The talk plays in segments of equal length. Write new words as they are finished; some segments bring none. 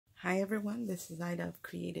Hi everyone, this is Ida of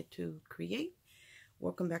Created to Create.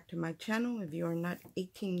 Welcome back to my channel. If you are not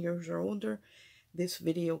 18 years or older, this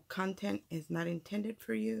video content is not intended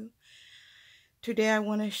for you. Today I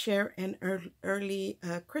want to share an early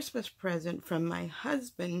Christmas present from my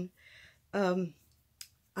husband. A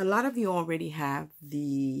lot of you already have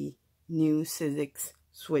the new Sizzix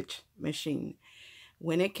switch machine.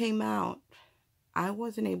 When it came out, I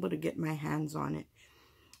wasn't able to get my hands on it.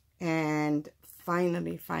 And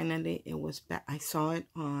finally it was back. I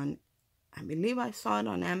believe I saw it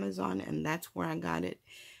on Amazon, and that's where I got it.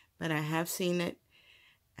 But I have seen it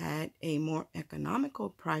at a more economical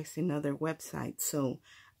price in other websites. So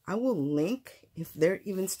I will link, if they're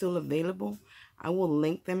even still available, I will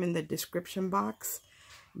link them in the description box.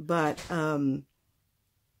 But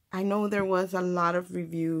I know there was a lot of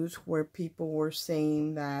reviews where people were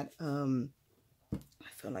saying that, I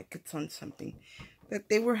feel like it's on something, that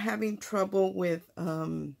they were having trouble with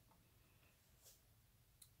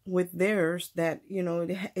theirs, that, you know,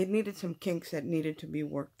 it needed some kinks that needed to be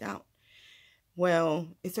worked out. Well,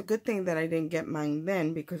 it's a good thing that I didn't get mine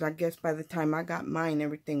then, because I guess by the time I got mine,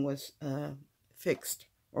 everything was fixed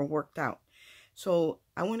or worked out. So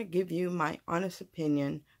I want to give you my honest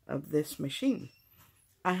opinion of this machine.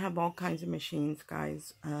 I have all kinds of machines,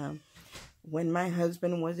 guys. When my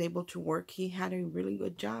husband was able to work, he had a really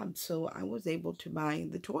good job, so I was able to buy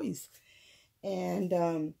the toys.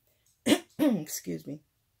 And excuse me.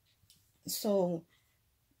 So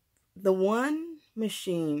the one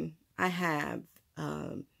machine I have,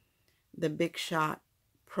 the Big Shot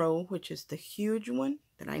Pro, which is the huge one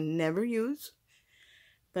that I never use,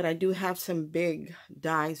 but I do have some big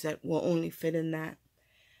dies that will only fit in that.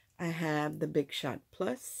 I have the Big Shot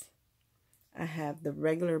Plus. I have the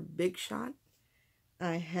regular Big Shot.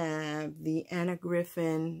 I have the Anna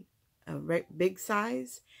Griffin big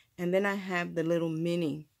size. And then I have the little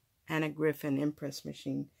mini Anna Griffin Impress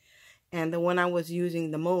machine. And the one I was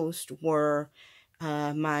using the most were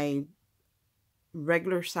my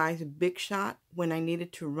regular size Big Shot when I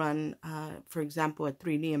needed to run, for example, a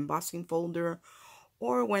 3D embossing folder,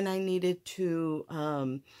 or when I needed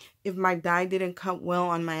to, if my die didn't cut well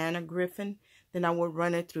on my Anna Griffin, then I would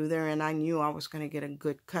run it through there, and I knew I was going to get a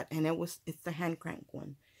good cut. And it's the hand crank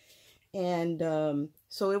one. And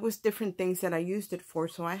so it was different things that I used it for.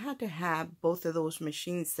 So I had to have both of those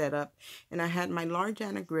machines set up. And I had my large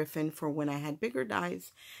Anna Griffin for when I had bigger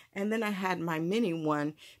dies. And then I had my mini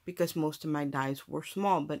one because most of my dies were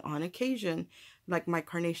small. But on occasion, like my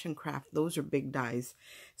Carnation Craft, those are big dies.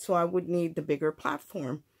 So I would need the bigger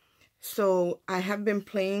platform. So I have been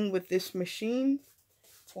playing with this machine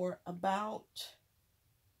for about...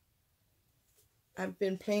 I've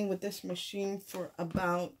been playing with this machine for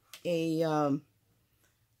about I'm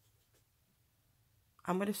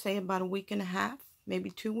going to say about a week and a half,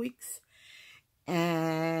 maybe 2 weeks.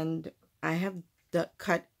 And I have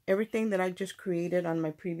cut everything that I just created on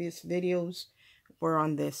my previous videos were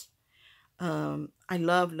on this. I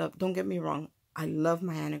love, don't get me wrong, I love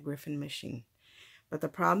my Anna Griffin machine. But the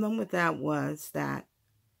problem with that was that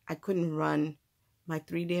I couldn't run my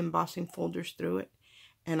 3D embossing folders through it.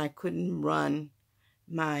 And I couldn't run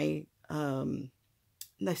my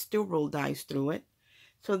the steel roll dies through it.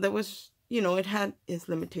 So there was, you know, it had its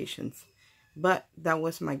limitations. But that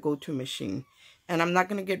was my go-to machine. And I'm not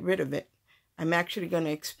going to get rid of it. I'm actually going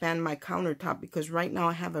to expand my countertop, because right now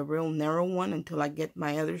I have a real narrow one until I get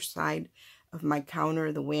my other side of my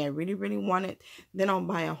counter the way I really want it. Then I'll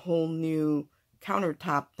buy a whole new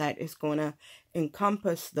countertop that is going to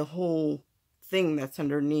encompass the whole thing that's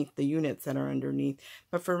underneath, the units that are underneath.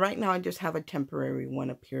 But for right now, I just have a temporary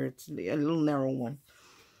one up here. It's a little narrow one.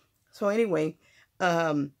 So anyway,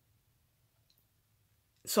 so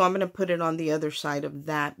I'm going to put it on the other side of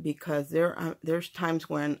that, because there's times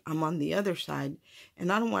when I'm on the other side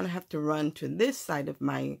and I don't want to have to run to this side of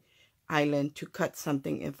my island to cut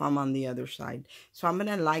something if I'm on the other side. So I'm going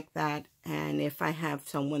to like that. And if I have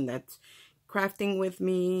someone that's crafting with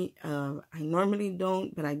me, I normally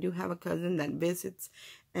don't, but I do have a cousin that visits.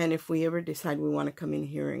 And if we ever decide we want to come in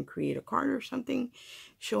here and create a card or something,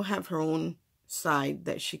 she'll have her own side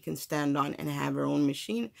that she can stand on and have her own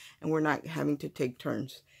machine, and we're not having to take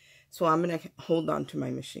turns. So I'm going to hold on to my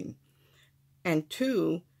machine. And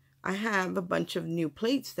two, I have a bunch of new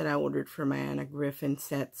plates that I ordered for my Anna Griffin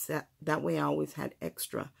sets. That way I always had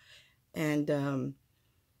extra. And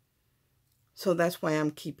so that's why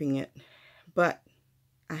I'm keeping it. But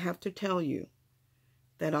I have to tell you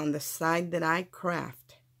that on the side that I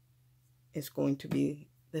craft is going to be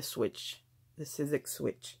the switch, the Sizzix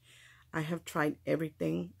switch. I have tried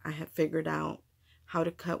everything. I have figured out how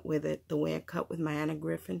to cut with it the way I cut with my Anna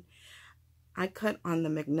Griffin. I cut on the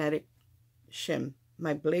magnetic shim.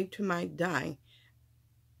 My blade to my die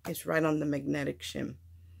is right on the magnetic shim.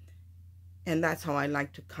 And that's how I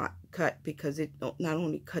like to cut because it not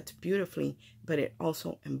only cuts beautifully, but it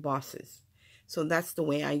also embosses. So that's the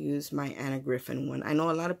way I use my Anna Griffin one. I know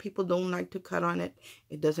a lot of people don't like to cut on it.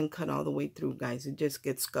 It doesn't cut all the way through, guys. It just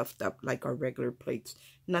gets scuffed up like our regular plates.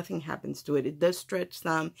 Nothing happens to it. It does stretch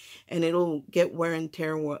some, and it'll get wear and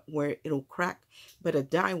tear where it'll crack. But a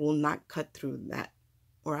die will not cut through that,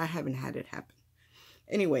 or I haven't had it happen.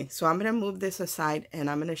 Anyway, so I'm going to move this aside, and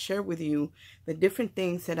I'm going to share with you the different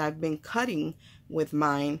things that I've been cutting with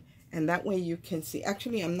mine. And that way you can see.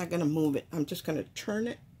 Actually, I'm not going to move it. I'm just going to turn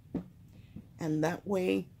it. And that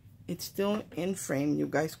way it's still in frame. You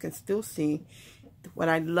guys can still see. What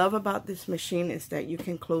I love about this machine is that you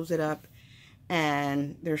can close it up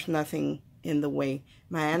and there's nothing in the way.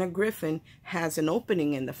 My Anna Griffin has an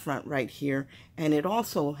opening in the front right here, and it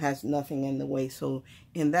also has nothing in the way. So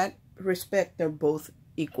in that respect, they're both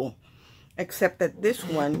equal, except that this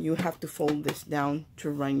one, you have to fold this down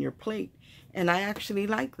to run your plate. And I actually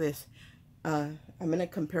like this. I'm going to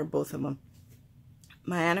compare both of them.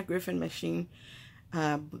 My Anna Griffin machine,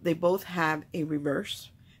 they both have a reverse.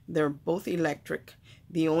 They're both electric.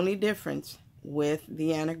 The only difference with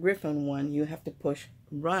the Anna Griffin one, you have to push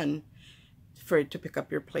run for it to pick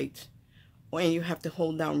up your plates. And you have to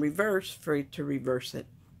hold down reverse for it to reverse it.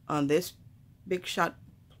 On this Big Shot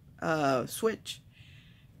switch,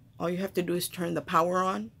 all you have to do is turn the power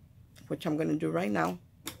on, which I'm going to do right now.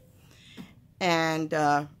 And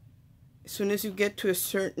as soon as you get to a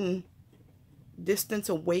certain distance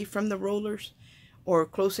away from the rollers or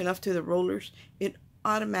close enough to the rollers, it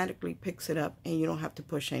automatically picks it up and you don't have to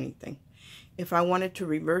push anything. If I wanted to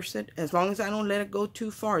reverse it, as long as I don't let it go too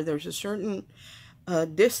far, there's a certain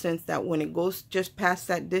distance that when it goes just past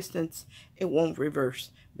that distance, it won't reverse.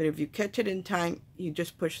 But if you catch it in time, you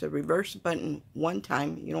just push the reverse button one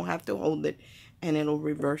time. You don't have to hold it, and it'll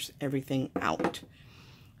reverse everything out.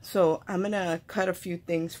 So I'm going to cut a few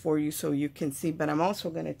things for you so you can see, but I'm also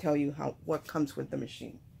going to tell you what comes with the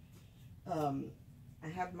machine. I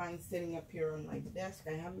have mine sitting up here on my desk.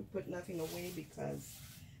 I haven't put nothing away because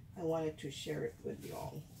I wanted to share it with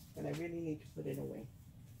y'all, but I really need to put it away.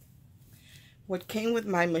 What came with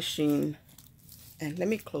my machine, and let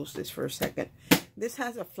me close this for a second. This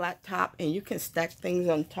has a flat top, and you can stack things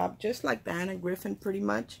on top just like the Anna Griffin pretty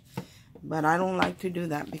much, but I don't like to do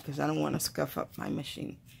that because I don't want to scuff up my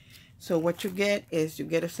machine. So what you get is you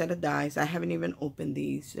get a set of dies. I haven't even opened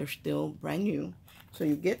these. They're still brand new. So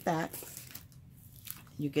you get that.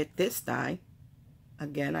 You get this die.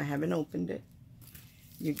 Again, I haven't opened it.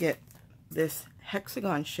 You get this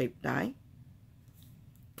hexagon shaped die.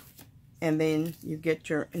 And then you get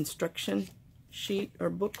your instruction sheet or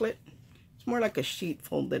booklet. It's more like a sheet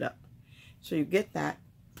folded up. So you get that.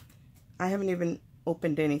 I haven't even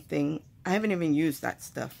opened anything. I haven't even used that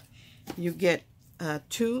stuff. You get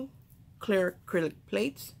 2 clear acrylic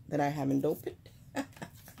plates that I haven't opened.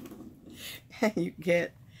 And you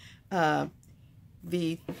get the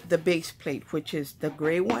base plate, which is the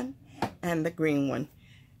gray one and the green one.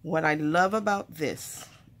 What I love about this,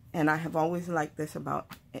 and I have always liked this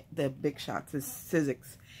about the Big Shots, is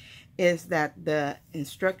Sizzix, is that the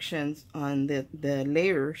instructions on the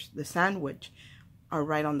layers, the sandwich, are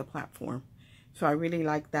right on the platform. So I really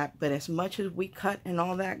like that. But as much as we cut and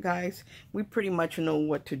all that, guys, we pretty much know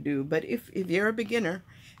what to do. But if you're a beginner,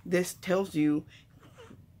 this tells you,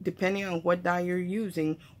 depending on what die you're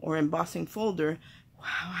using or embossing folder,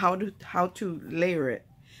 how to layer it.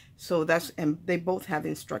 So that's, and they both have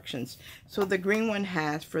instructions. So the green one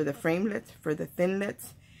has for the framelets, for the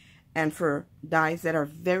thinlets, and for dies that are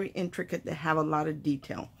very intricate that have a lot of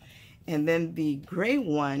detail. And then the gray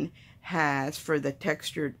one has for the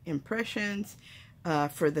textured impressions,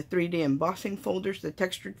 for the 3D embossing folders, the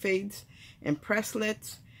textured fades,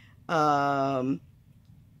 impresslets, A4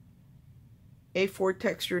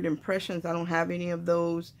 textured impressions. I don't have any of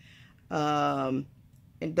those.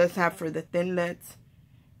 It does have for the thinlets,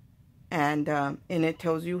 and it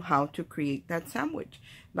tells you how to create that sandwich,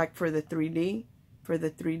 like for the 3D. For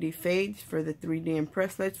the 3D fades, for the 3D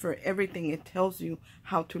impresslets, for everything, it tells you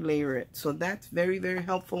how to layer it. So that's very, very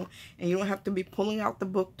helpful. And you don't have to be pulling out the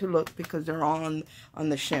book to look because they're all on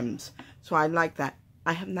the shims. So I like that.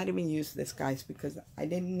 I have not even used this, guys, because I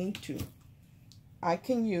didn't need to. I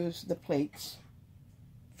can use the plates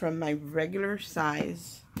from my regular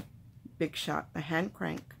size Big Shot, the hand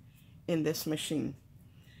crank, in this machine.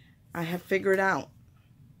 I have figured out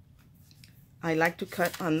I like to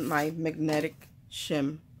cut on my magnetic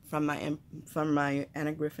shim from my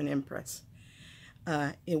Anna Griffin Impress.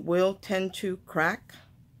 It will tend to crack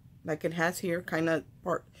like it has here, kind of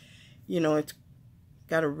part, you know, it's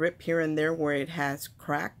got a rip here and there where it has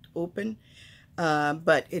cracked open,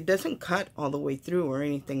 but it doesn't cut all the way through or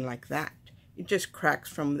anything like that. It just cracks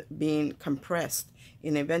from being compressed,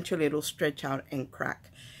 and eventually it'll stretch out and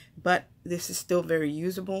crack. But this is still very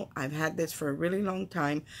usable. I've had this for a really long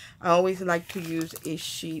time. I always like to use a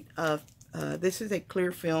sheet of, this is a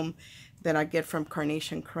clear film that I get from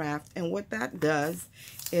Carnation Craft. And what that does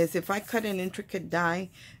is if I cut an intricate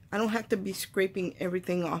die, I don't have to be scraping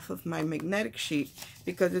everything off of my magnetic sheet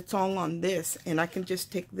because it's all on this. And I can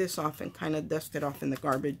just take this off and kind of dust it off in the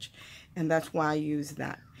garbage. And that's why I use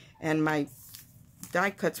that. And my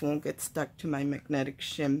die cuts won't get stuck to my magnetic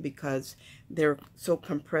shim because they're so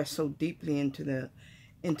compressed so deeply into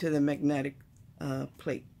the magnetic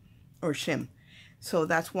plate or shim. So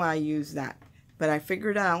that's why I use that. But I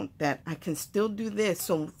figured out that I can still do this.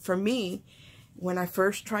 So for me, when I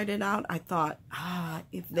first tried it out, I thought,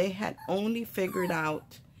 if they had only figured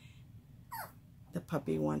out, the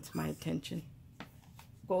puppy wants my attention.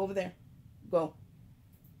 Go over there. Go.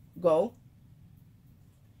 Go.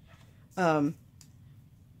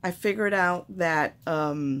 I figured out that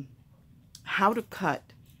how to cut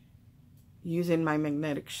using my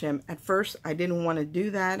magnetic shim. At first, I didn't want to do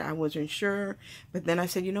that. I wasn't sure. But then I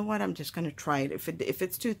said, you know what? I'm just going to try it. If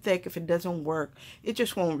it's too thick, if it doesn't work, it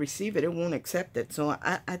just won't receive it. It won't accept it. So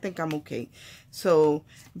I think I'm okay. So,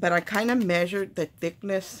 but I kind of measured the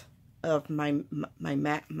thickness of my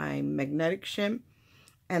magnetic shim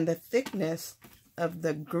and the thickness of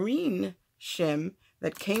the green shim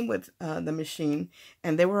that came with the machine,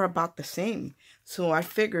 and they were about the same. So I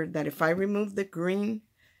figured that if I removed the green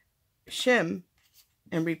shim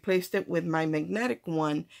and replaced it with my magnetic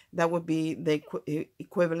one, that would be the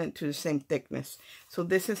equivalent to the same thickness. So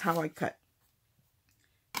this is how I cut.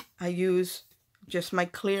 I use just my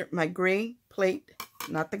gray plate,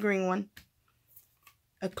 not the green one,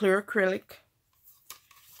 a clear acrylic,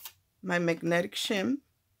 my magnetic shim,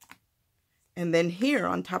 and then here,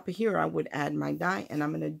 on top of here, I would add my die. And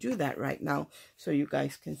I'm going to do that right now so you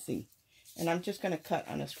guys can see. And I'm just going to cut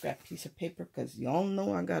on a scrap piece of paper because y'all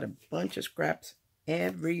know I got a bunch of scraps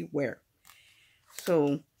everywhere.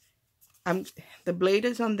 So the blade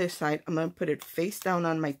is on this side. I'm going to put it face down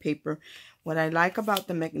on my paper. What I like about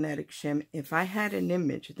the magnetic shim, if I had an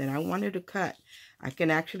image that I wanted to cut, I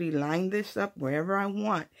can actually line this up wherever I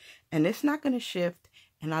want. And it's not going to shift,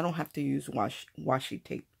 and I don't have to use washi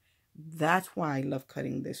tape. That's why I love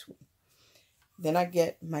cutting this way. Then I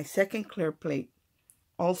get my second clear plate.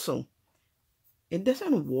 Also, it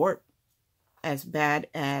doesn't warp as bad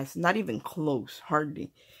as, not even close,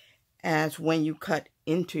 hardly, as when you cut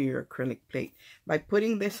into your acrylic plate. By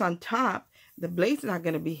putting this on top, the blade's not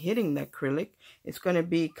going to be hitting the acrylic. It's going to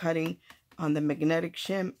be cutting on the magnetic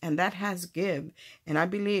shim, and that has give. And I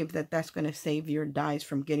believe that that's going to save your dies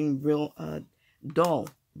from getting real dull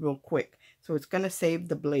real quick. So it's going to save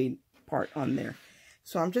the blade part on there.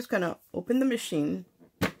 So I'm just going to open the machine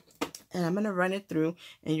and I'm going to run it through,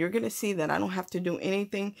 and you're going to see that I don't have to do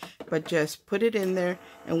anything but just put it in there.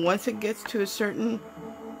 And once it gets to a certain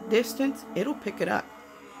distance, it'll pick it up.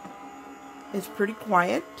 It's pretty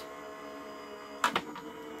quiet.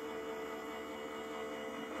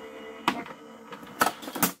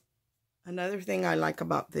 Another thing I like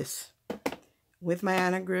about this, with my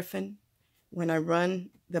Anna Griffin, when I run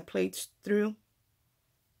the plates through,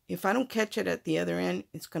 if I don't catch it at the other end,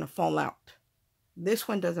 it's going to fall out. This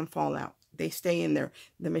one doesn't fall out. They stay in there.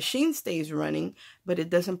 The machine stays running, but it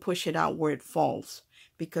doesn't push it out where it falls,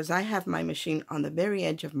 because I have my machine on the very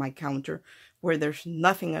edge of my counter where there's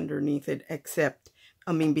nothing underneath it except,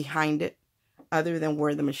 behind it, other than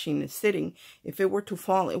where the machine is sitting. If it were to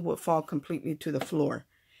fall, it would fall completely to the floor.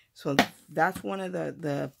 So that's one of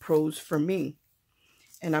the pros for me.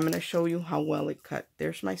 And I'm going to show you how well it cut.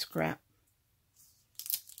 There's my scrap.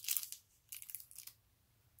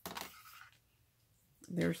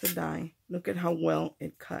 There's the die. Look at how well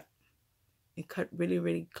it cut. It cut really,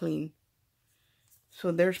 really clean.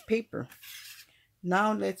 So there's paper.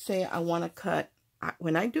 Now let's say I want to cut.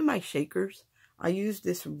 When I do my shakers, I use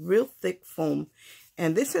this real thick foam.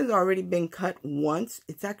 And this has already been cut once.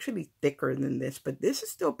 It's actually thicker than this, but this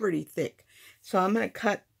is still pretty thick. So I'm going to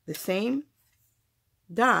cut the same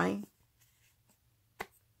die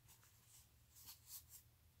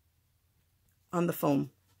on the foam.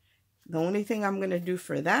 The only thing I'm going to do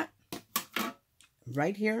for that,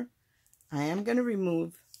 right here, I am going to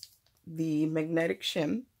remove the magnetic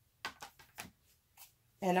shim,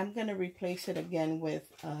 and I'm going to replace it again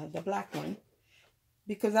with the black one,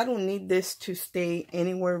 because I don't need this to stay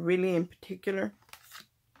anywhere really in particular.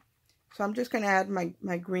 So I'm just going to add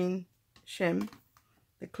my green shim,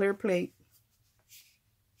 the clear plate,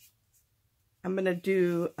 I'm going to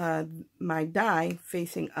do my die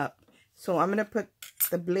facing up. So I'm going to put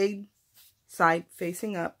the blade side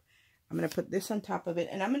facing up. I'm going to put this on top of it,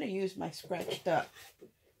 and I'm going to use my scratched up.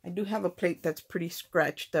 I do have a plate that's pretty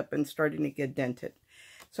scratched up and starting to get dented.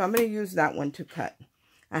 So I'm going to use that one to cut.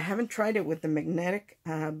 I haven't tried it with the magnetic,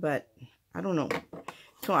 but I don't know.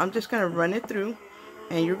 So I'm just going to run it through,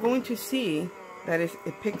 and you're going to see that it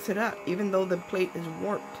picks it up, even though the plate is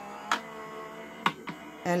warped.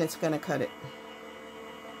 And it's going to cut it.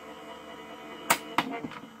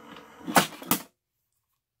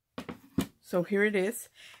 So here it is.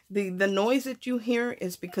 The noise that you hear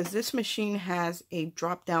is because this machine has a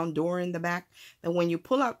drop down door in the back, that when you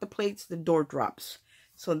pull out the plates, the door drops.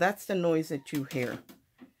 So that's the noise that you hear.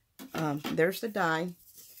 There's the die.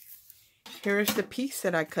 Here's the piece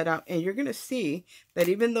that I cut out, and you're going to see that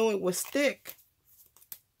even though it was thick,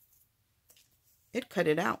 it cut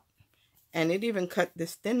it out. And it even cut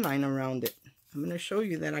this thin line around it. I'm going to show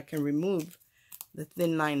you that I can remove the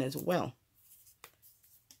thin line as well.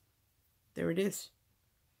 There it is,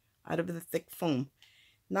 out of the thick foam.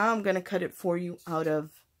 Now I'm going to cut it for you out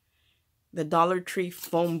of the Dollar Tree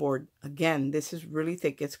foam board. Again, this is really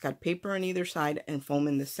thick. It's got paper on either side and foam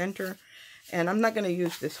in the center. And I'm not going to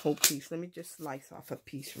use this whole piece. Let me just slice off a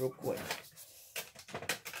piece real quick.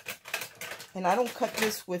 And I don't cut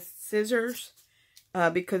this with scissors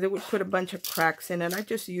because it would put a bunch of cracks in it. I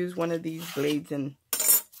just use one of these blades and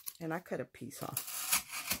I cut a piece off.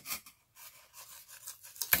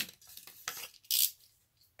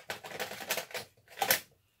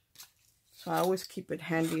 So I always keep it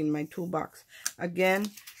handy in my toolbox. Again,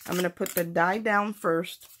 I'm going to put the die down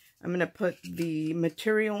first. I'm going to put the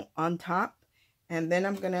material on top. And then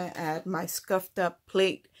I'm going to add my scuffed up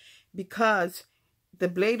plate, because the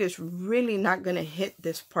blade is really not going to hit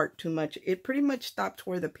this part too much. It pretty much stops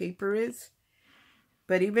where the paper is.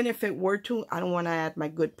 But even if it were to, I don't want to add my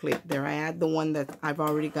good plate there. I add the one that I've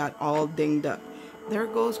already got all dinged up. There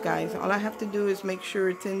it goes, guys. All I have to do is make sure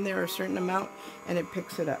it's in there a certain amount and it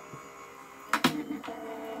picks it up.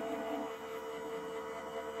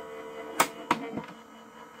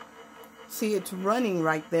 See, it's running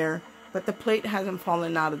right there, but the plate hasn't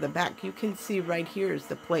fallen out of the back. You can see right here is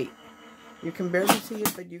the plate. You can barely see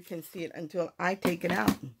it, but you can see it until I take it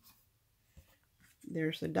out.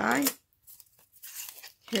 There's the die.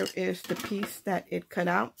 Here is the piece that it cut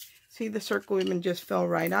out. See, the circle even just fell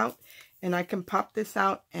right out. And I can pop this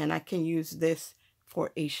out, and I can use this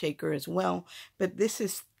for a shaker as well. But this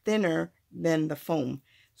is thinner than the foam.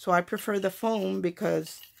 So I prefer the foam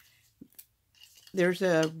because there's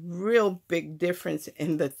a real big difference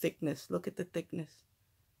in the thickness. Look at the thickness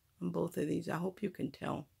on both of these. I hope you can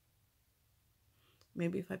tell.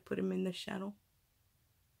 Maybe if I put them in the shadow.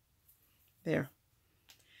 There.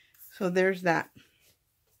 So there's that.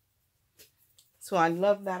 So I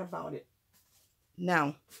love that about it.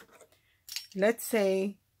 Now, let's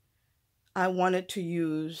say I wanted to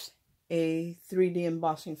use a 3D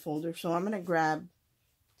embossing folder. So I'm going to grab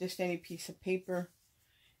just any piece of paper.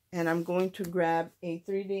 And I'm going to grab a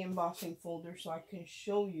 3D embossing folder so I can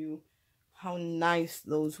show you how nice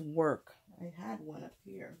those work. I had one up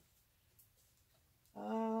here.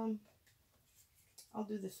 I'll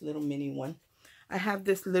do this little mini one. I have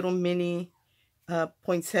this little mini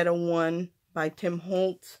poinsettia one by Tim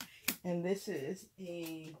Holtz. And this is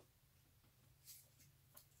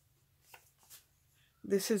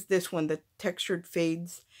this one, the textured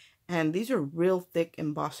fades. And these are real thick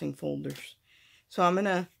embossing folders. So I'm going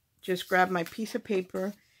to just grab my piece of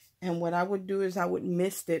paper, and what I would do is I would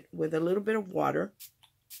mist it with a little bit of water.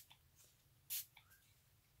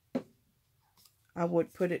 I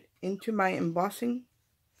would put it into my embossing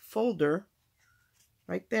folder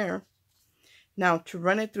right there. Now, to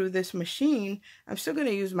run it through this machine, I'm still going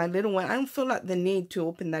to use my little one. I don't feel like the need to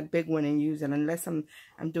open that big one and use it unless I'm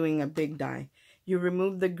doing a big die. You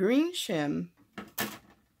remove the green shim.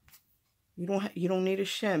 You don't need a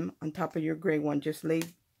shim on top of your gray one. Just lay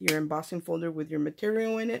your embossing folder with your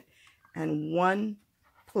material in it and one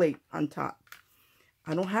plate on top.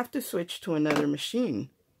 I don't have to switch to another machine.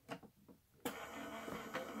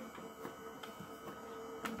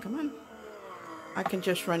 Come on. I can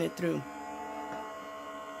just run it through.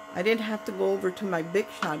 I didn't have to go over to my Big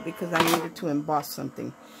Shot because I needed to emboss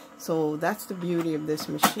something. So that's the beauty of this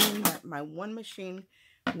machine, that my one machine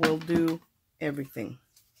will do everything.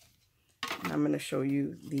 And I'm going to show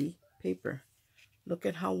you the paper. Look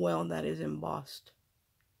at how well that is embossed.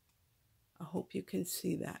 I hope you can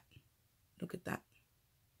see that. Look at that.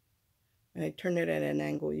 When I turn it at an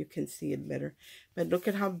angle, you can see it better. But look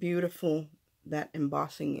at how beautiful that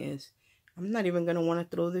embossing is. I'm not even going to want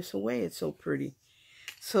to throw this away. It's so pretty.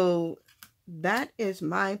 So that is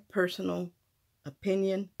my personal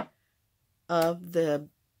opinion of the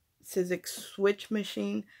Sizzix switch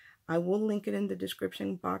machine. I will link it in the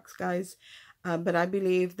description box, guys. But I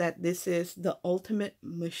believe that this is the ultimate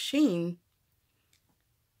machine,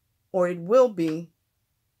 or it will be,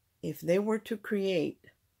 if they were to create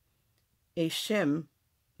a shim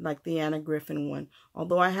like the Anna Griffin one.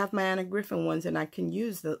 Although I have my Anna Griffin ones and I can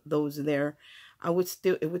use those there, it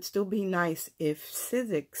would still be nice if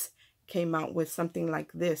Sizzix came out with something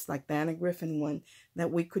like this, like the Anna Griffin one,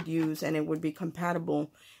 that we could use and it would be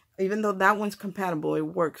compatible. Even though that one's compatible, it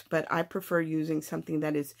works, but I prefer using something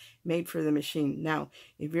that is made for the machine. Now,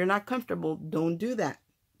 if you're not comfortable, don't do that.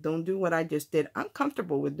 Don't do what I just did. I'm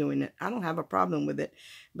comfortable with doing it. I don't have a problem with it.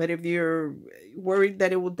 But if you're worried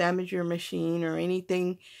that it will damage your machine or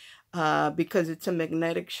anything, because it's a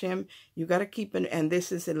magnetic shim, you got to keep it, and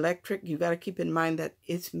this is electric, you got to keep in mind that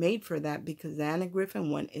it's made for that, because the Anna Griffin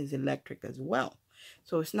one is electric as well.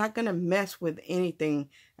 So it's not going to mess with anything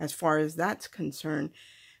as far as that's concerned.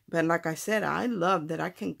 But like I said, I love that I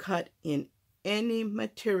can cut in any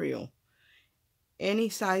material, any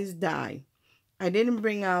size die. I didn't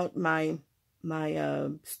bring out my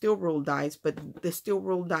steel roll dies, but the steel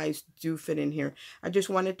roll dies do fit in here. I just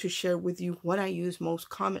wanted to share with you what I use most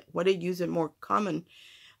common, what I use a more common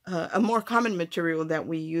material that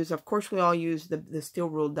we use. Of course, we all use the steel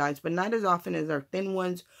roll dies, but not as often as our thin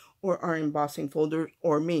ones or our embossing folders,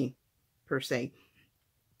 or me per se.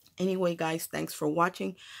 Anyway, guys, thanks for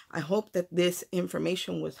watching. I hope that this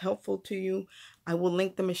information was helpful to you. I will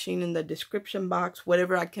link the machine in the description box,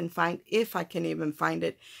 whatever I can find, if I can even find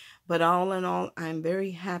it. But all in all, I'm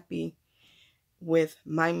very happy with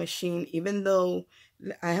my machine, even though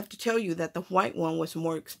I have to tell you that the white one was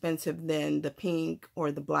more expensive than the pink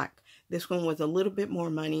or the black. This one was a little bit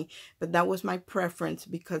more money, but that was my preference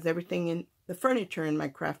because everything in the furniture in my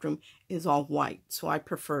craft room is all white. So I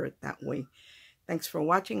prefer it that way. Thanks for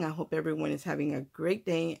watching. I hope everyone is having a great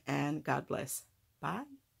day, and God bless. Bye.